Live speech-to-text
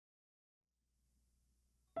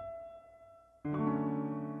He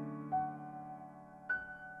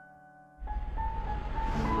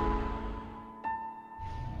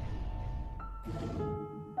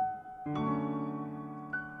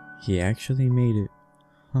actually made it.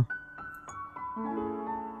 Huh.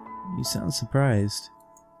 You sound surprised.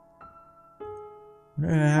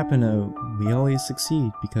 Whatever happened to we always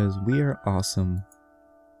succeed because we are awesome?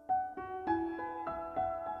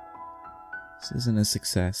 This isn't a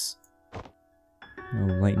success. No,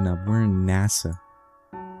 lighten up. We're in NASA.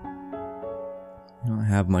 We don't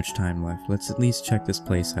have much time left. Let's at least check this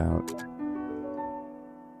place out.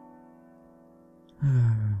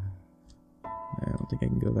 I don't think I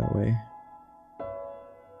can go that way.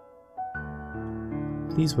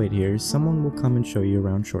 Please wait here. Someone will come and show you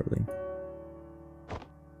around shortly.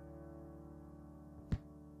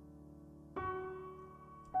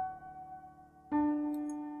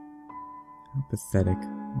 How pathetic.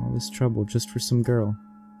 All this trouble just for some girl.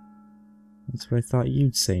 That's what I thought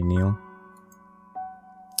you'd say, Neil.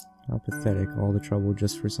 How pathetic. All the trouble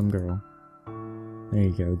just for some girl. There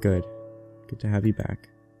you go. Good. Good to have you back.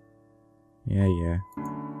 Yeah.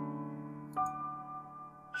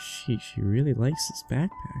 She really likes this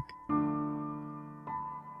backpack.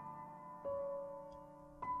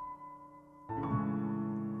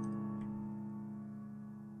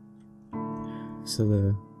 So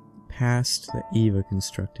the past that Eva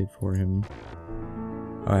constructed for him,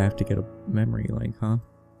 oh, I have to get a memory link, huh?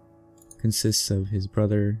 Consists of his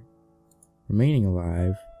brother remaining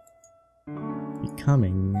alive,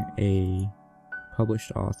 becoming a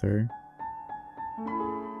published author,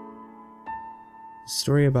 a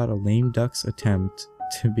story about a lame duck's attempt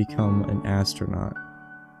to become an astronaut,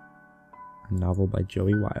 a novel by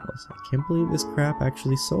Joey Wiles. I can't believe this crap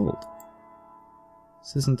actually sold.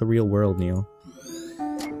 This isn't the real world, Neil.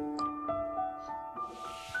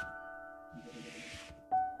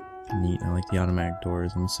 Neat, I like the automatic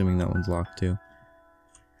doors. I'm assuming that one's locked too.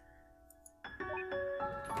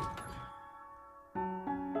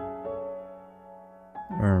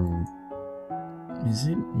 Is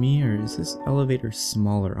it me or is this elevator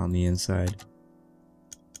smaller on the inside?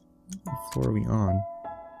 What floor are we on?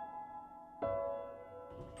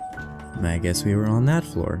 I guess we were on that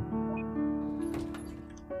floor.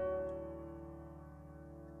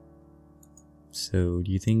 So,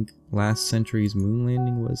 do you think last century's moon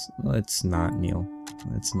landing was... Well, it's not, Neil.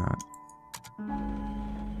 It's not.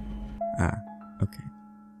 Ah, okay.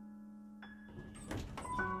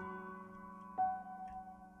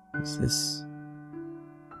 What's this?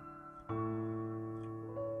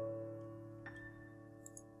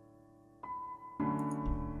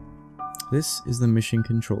 This is the Mission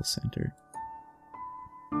Control Center.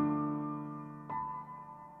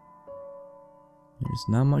 There's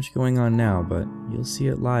not much going on now, but you'll see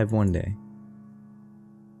it live one day.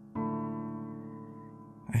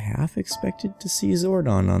 I half expected to see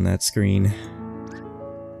Zordon on that screen.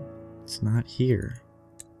 It's not here.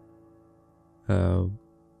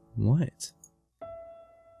 What?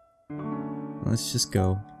 Let's just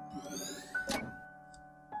go.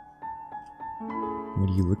 What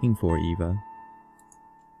are you looking for, Eva?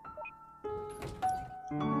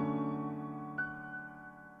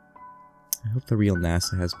 I hope the real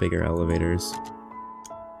NASA has bigger elevators.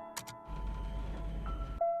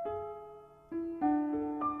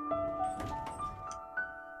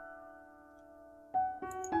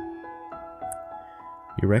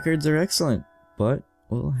 Your records are excellent, but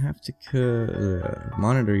we'll have to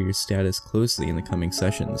monitor your status closely in the coming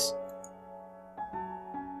sessions.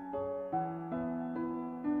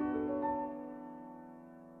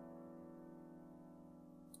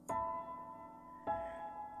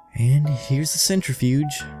 And here's the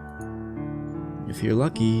centrifuge. If you're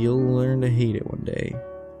lucky, you'll learn to hate it one day.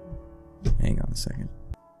 Hang on a second.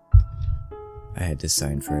 I had to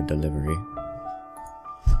sign for a delivery.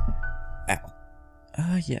 Ow.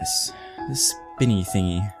 Yes. The spinny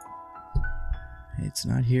thingy. It's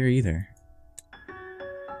not here either.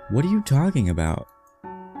 What are you talking about?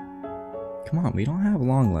 Come on, we don't have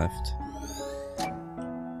long left.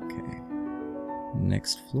 Okay.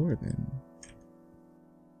 Next floor then.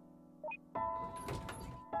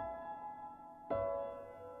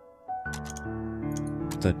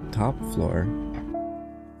 The top floor?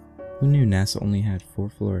 Who knew NASA only had 4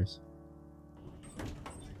 floors?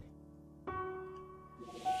 I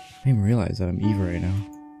didn't even realize that I'm Eva right now.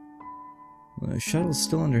 The shuttle's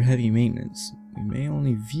still under heavy maintenance. We may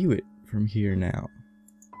only view it from here now.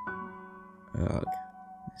 Ugh,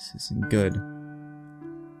 this isn't good.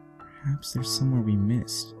 Perhaps there's somewhere we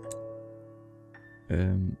missed.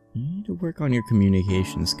 You need to work on your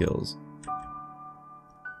communication skills.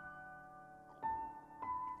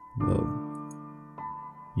 Whoa.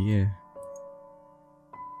 Yeah.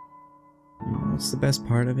 You know what's the best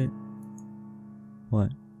part of it? What?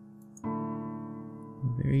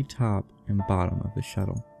 The very top and bottom of the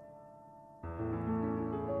shuttle.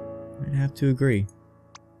 I'd have to agree.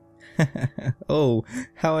 Oh,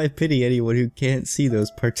 how I pity anyone who can't see those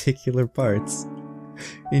particular parts.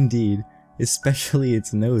 Indeed, especially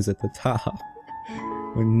its nose at the top.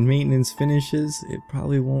 When maintenance finishes, it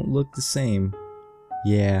probably won't look the same.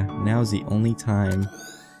 Yeah, now's the only time.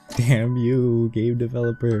 Damn you, game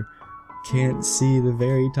developer. Can't see the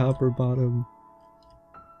very top or bottom.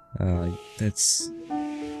 That's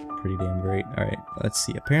pretty damn great. Alright, let's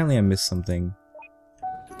see. Apparently I missed something.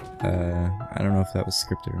 I don't know if that was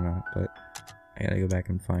scripted or not, but I gotta go back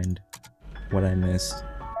and find what I missed.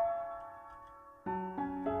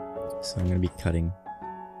 So I'm gonna be cutting.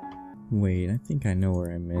 Wait, I think I know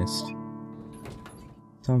where I missed.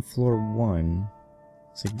 It's on floor 1.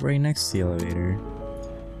 It's like right next to the elevator.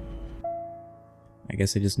 I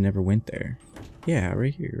guess I just never went there. Yeah,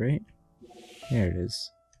 right here, right? There it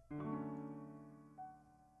is.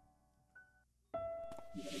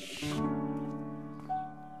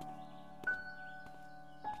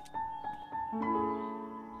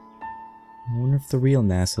 I wonder if the real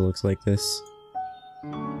NASA looks like this.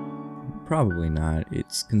 Probably not.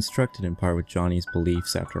 It's constructed in part with Johnny's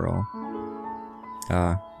beliefs, after all.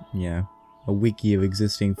 Yeah. A wiki of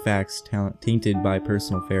existing facts tainted by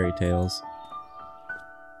personal fairy tales.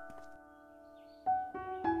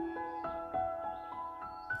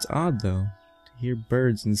 It's odd, though, to hear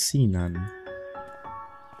birds and see none.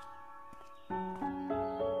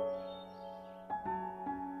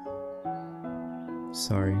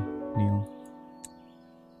 Sorry, Neil.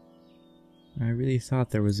 I really thought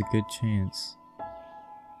there was a good chance.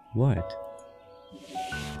 What?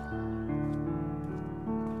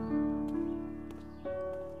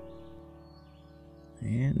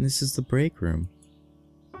 And this is the break room.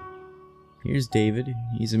 Here's David.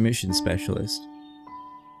 He's a mission specialist.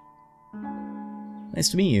 Nice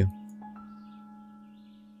to meet you.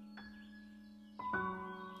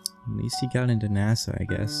 At least he got into NASA, I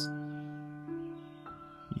guess.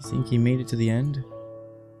 You think he made it to the end?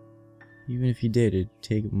 Even if he did, it'd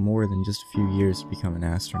take more than just a few years to become an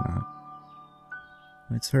astronaut.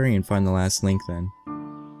 Let's hurry and find the last link then.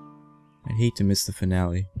 I'd hate to miss the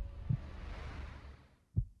finale.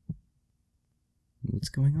 What's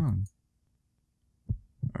going on?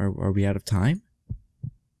 Are we out of time?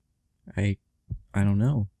 I don't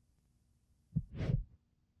know.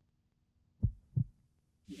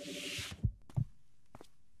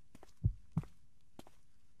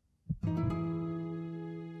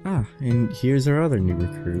 Ah, and here's our other new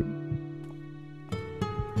recruit.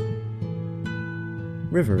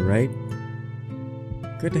 River, right?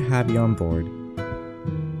 Good to have you on board.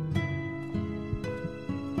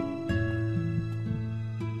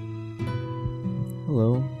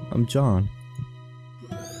 Hello, I'm John.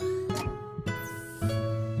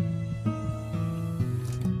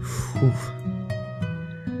 Whew.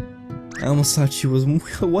 I almost thought she was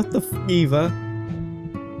what the f, Eva?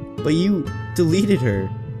 But you deleted her.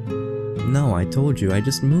 No, I told you, I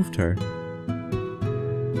just moved her.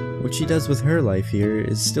 What she does with her life here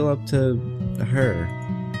is still up to her.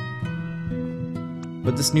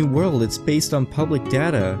 But this new world, it's based on public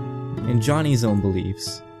data and Johnny's own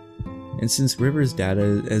beliefs. And since River's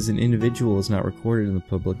data as an individual is not recorded in the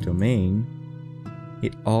public domain,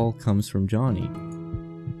 it all comes from Johnny.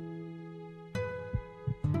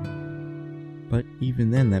 But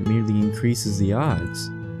even then, that merely increases the odds.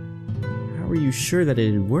 How are you sure that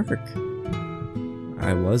it'd work?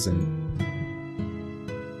 I wasn't.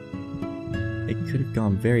 It could have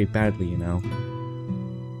gone very badly, you know.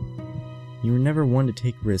 You were never one to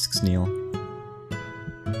take risks, Neil.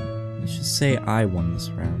 Let's just say I won this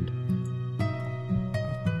round.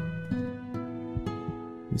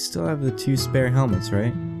 We still have the 2 spare helmets,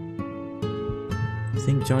 right? I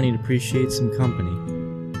think Johnny'd appreciate some company.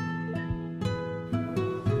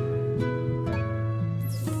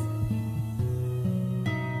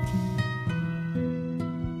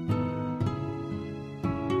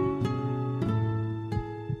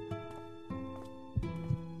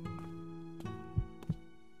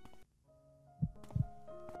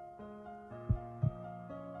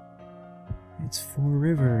 It's for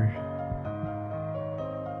River.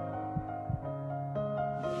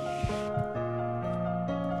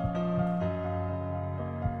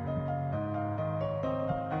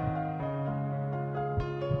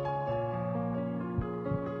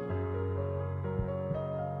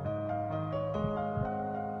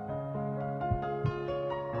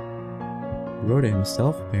 He wrote it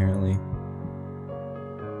himself, apparently.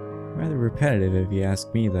 Rather repetitive if you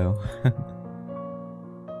ask me, though.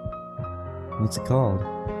 What's it called?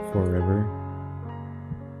 For a river.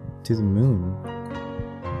 To the moon.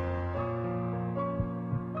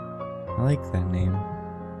 I like that name.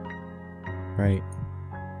 Right.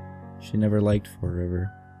 She never liked For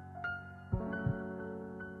River.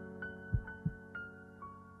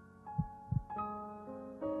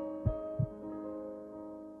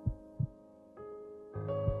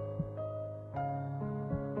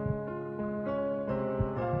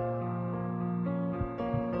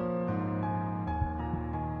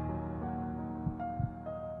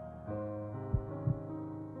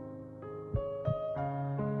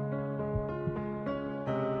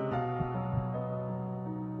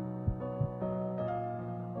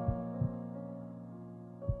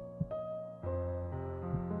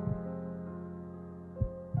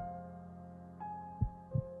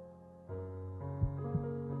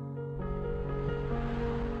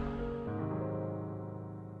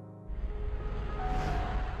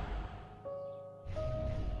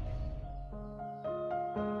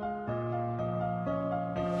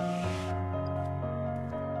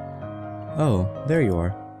 Oh, there you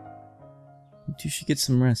are. You should get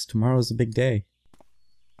some rest. Tomorrow's a big day.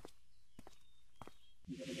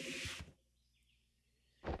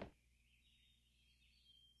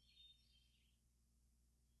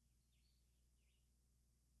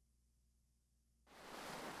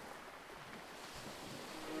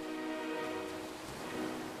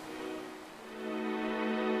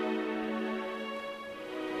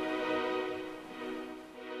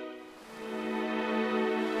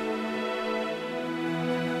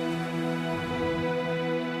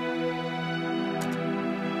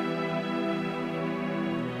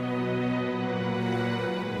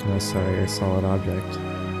 Oh, sorry, a solid object.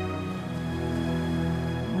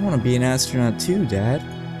 I want to be an astronaut too, Dad.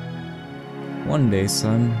 One day,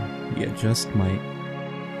 son, you just might.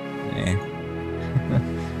 Eh.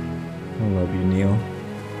 I love you, Neil.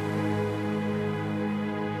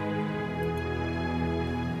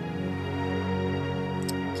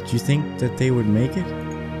 Did you think that they would make it?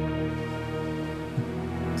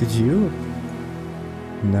 Did you?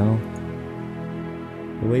 No.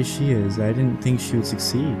 The way she is, I didn't think she would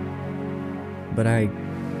succeed. But I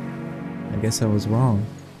guess I was wrong.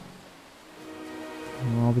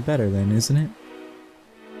 Well, all the better then, isn't it?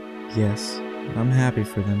 Yes, I'm happy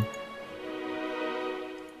for them.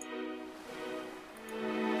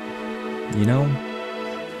 You know,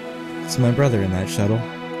 it's my brother in that shuttle.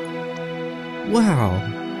 Wow!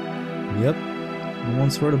 Yep, I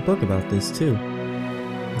once wrote a book about this too.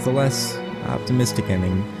 With a less optimistic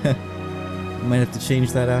ending. I might have to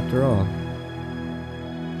change that after all.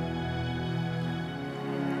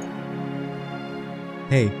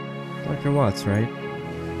 Hey, Dr. Watts, right?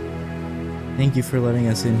 Thank you for letting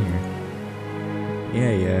us in here.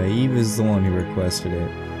 Yeah, Eve is the one who requested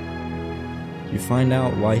it. Did you find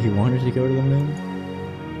out why he wanted to go to the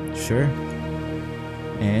moon? Sure.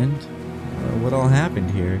 And what all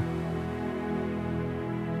happened here?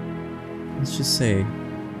 Let's just say,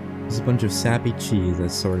 there's a bunch of sappy cheese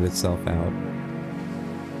that sorted itself out.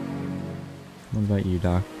 What about you,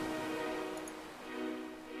 Doc?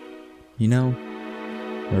 You know,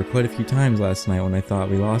 there were quite a few times last night when I thought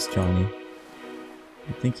we lost Johnny.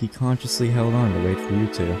 I think he consciously held on to wait for you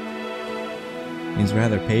two. He's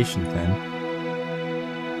rather patient then.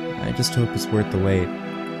 I just hope it's worth the wait.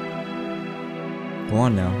 Go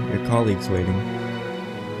on now, your colleague's waiting.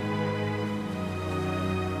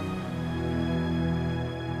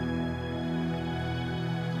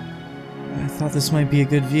 I thought this might be a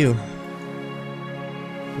good view.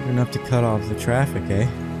 Good enough to cut off the traffic, eh?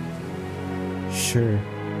 Sure,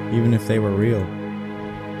 even if they were real.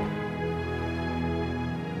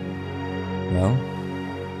 Well,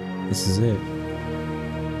 this is it.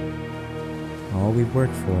 All we've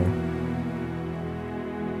worked for.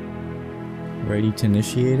 Ready to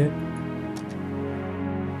initiate it?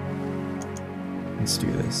 Let's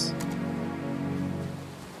do this.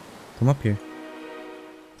 Come up here.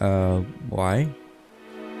 Why?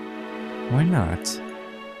 Why not?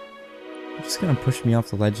 You're just gonna push me off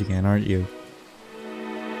the ledge again, aren't you?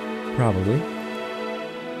 Probably.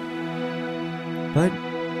 But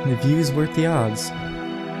the view's worth the odds.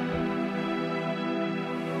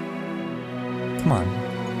 Come on.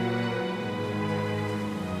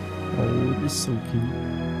 Oh, it is so cute.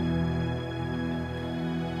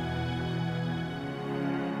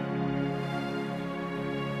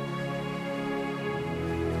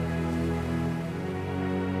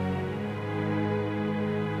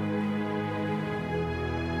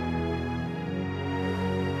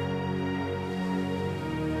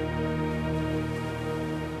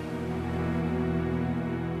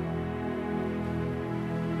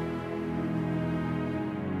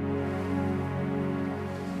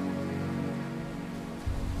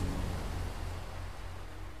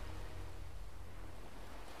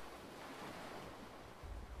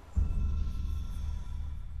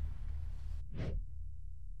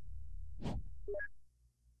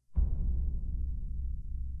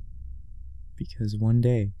 because one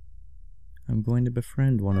day I'm going to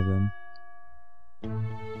befriend one of them.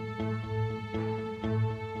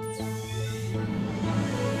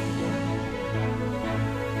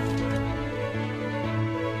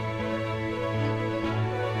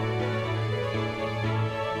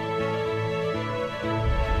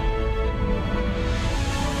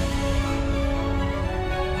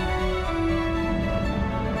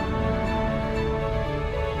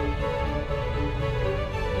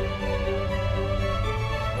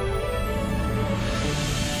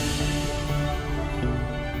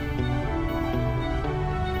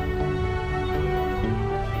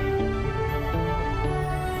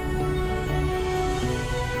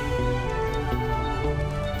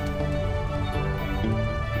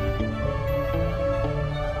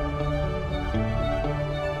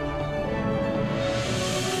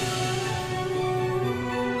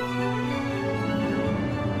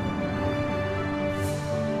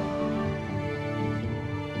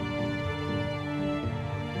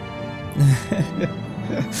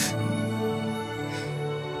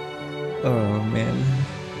 Oh man,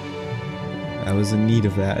 I was in need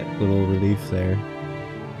of that little relief there.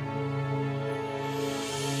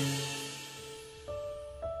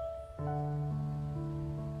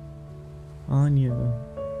 Anya.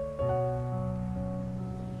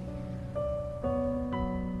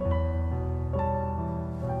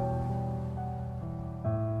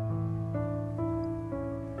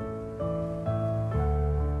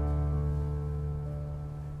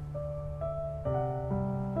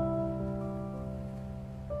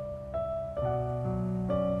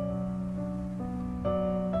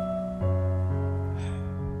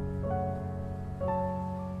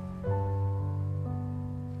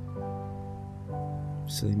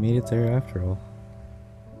 So they made it there after all.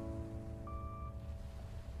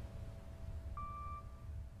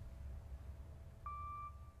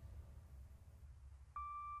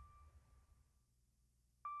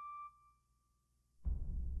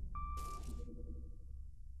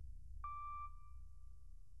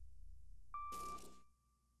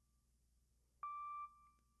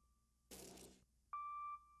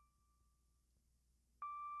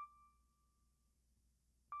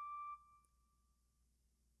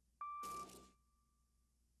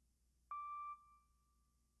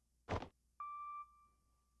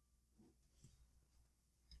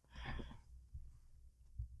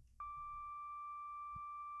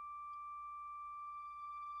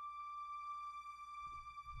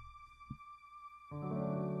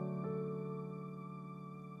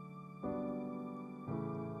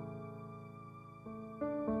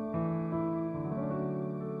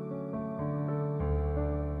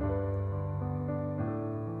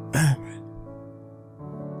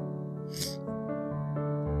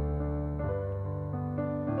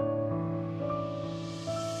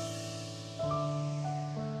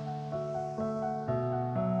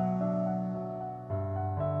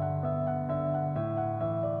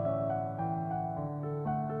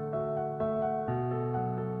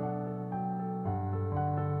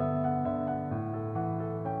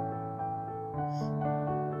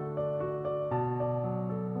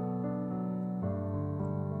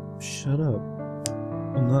 Shut up.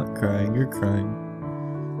 I'm not crying, you're crying.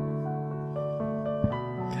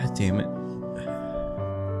 God damn it.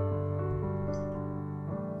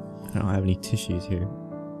 I don't have any tissues here.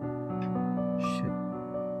 Shit.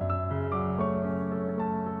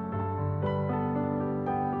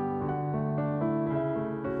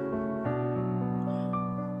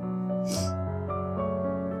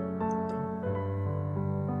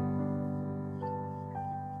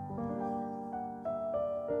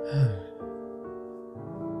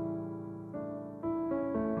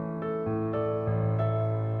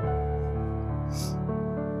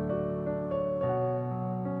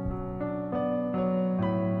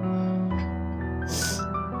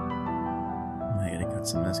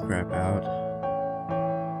 Some of this crap out.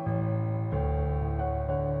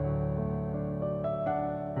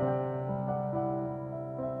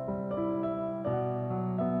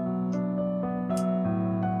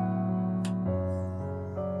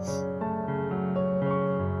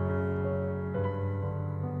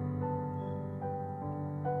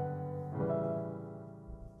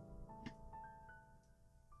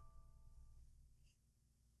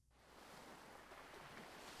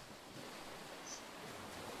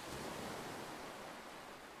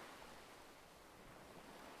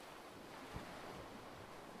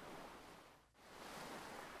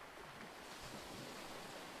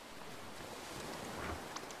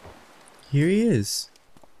 Here he is.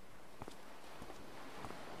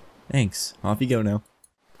 Thanks. Off you go now.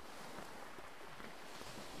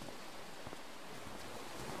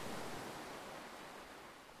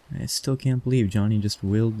 I still can't believe Johnny just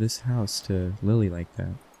willed this house to Lily like that.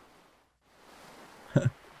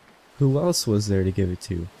 Who else was there to give it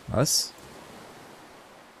to? Us?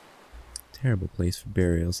 Terrible place for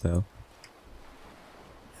burials, though.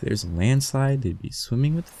 If there's a landslide, they'd be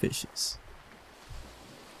swimming with the fishes.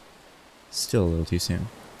 Still a little too soon.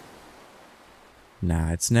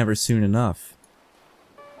 Nah, it's never soon enough.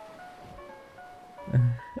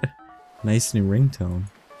 Nice new ringtone.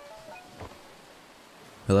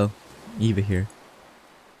 Hello, Eva here.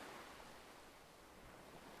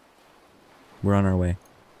 We're on our way.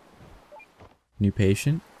 New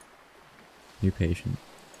patient? New patient.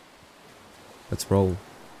 Let's roll.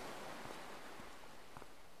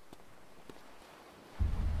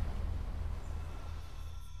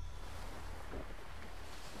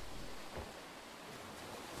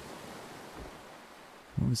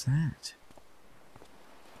 What was that?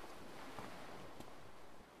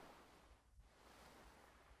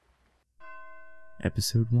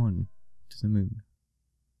 Episode 1, To the Moon.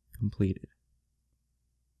 Completed.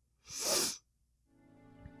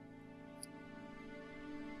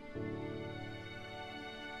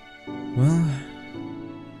 Well...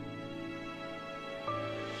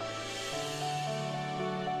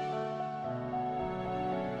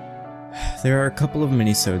 there are a couple of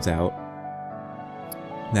minisodes out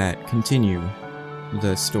that continue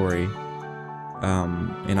the story,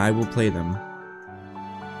 and I will play them.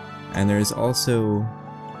 And there's also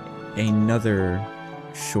another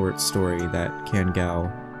short story that Kangao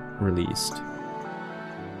released.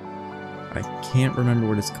 I can't remember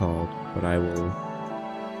what it's called, but I will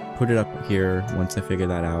put it up here once I figure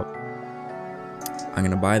that out. I'm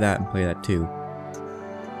gonna buy that and play that too,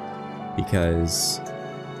 because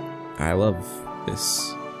I love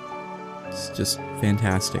this. It's just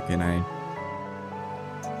fantastic, and I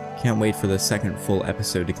can't wait for the second full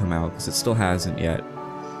episode to come out, because it still hasn't yet.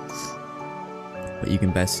 But you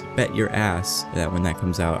can best bet your ass that when that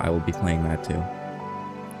comes out, I will be playing that too.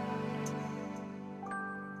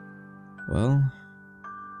 Well,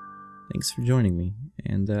 thanks for joining me,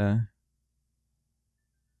 and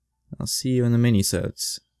I'll see you in the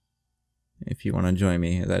minisodes. If you want to join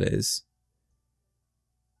me, that is.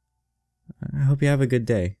 I hope you have a good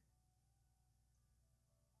day.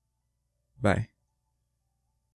 Bye.